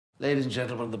Ladies and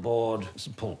gentlemen of the board,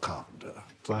 Mr. Paul Carpenter.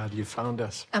 Glad you found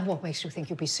us. And what makes you think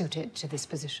you'll be suited to this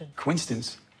position?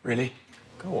 Coincidence, really.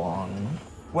 Go on.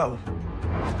 Well...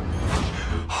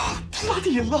 Oh,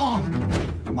 bloody alarm!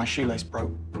 My shoelace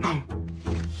broke. No.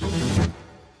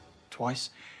 Twice.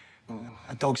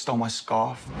 A dog stole my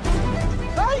scarf.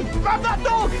 Hey! Grab that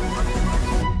dog!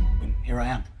 And here I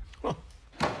am.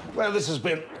 Well, this has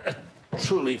been a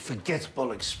truly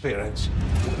forgettable experience.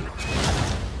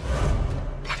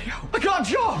 Bloody hell. I got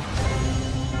a job!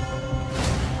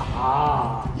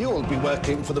 You'll be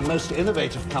working for the most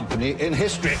innovative company in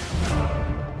history.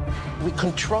 We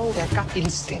control their gut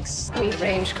instincts. We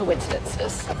arrange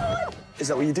coincidences. Is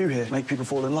that what you do here? Make people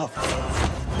fall in love?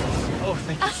 Oh,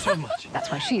 thank you so much.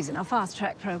 That's why she's in our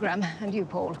fast-track program, and you,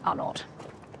 Paul, are not.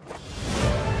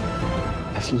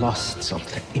 Has lost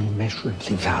something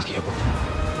immeasurably valuable.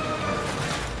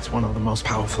 It's one of the most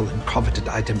powerful and coveted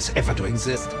items ever to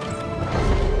exist.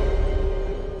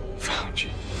 Found you.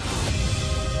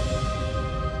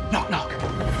 Knock, knock.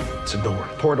 It's a door,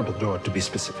 portable door to be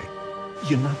specific.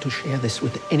 You're not to share this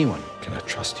with anyone. Can I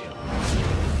trust you?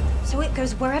 So it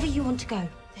goes wherever you want to go.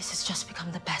 This has just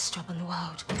become the best job in the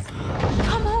world.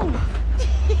 Come on!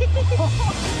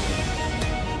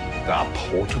 A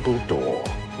portable door.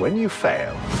 When you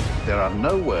fail, there are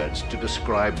no words to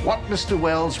describe what Mr.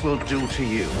 Wells will do to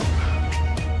you.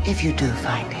 If you do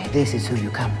find it, this is who you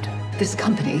come to. This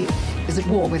company is at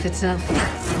war with itself.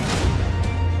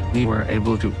 We were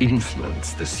able to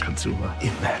influence this consumer.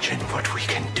 Imagine what we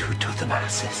can do to the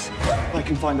masses. I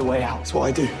can find a way out. That's what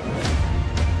I do.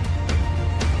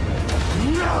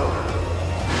 No!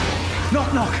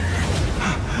 Knock, knock.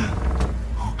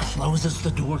 Who closes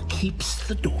the door keeps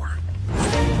the door.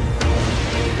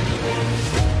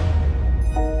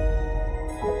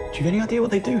 Do you have any idea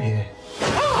what they do here?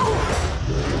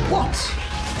 What?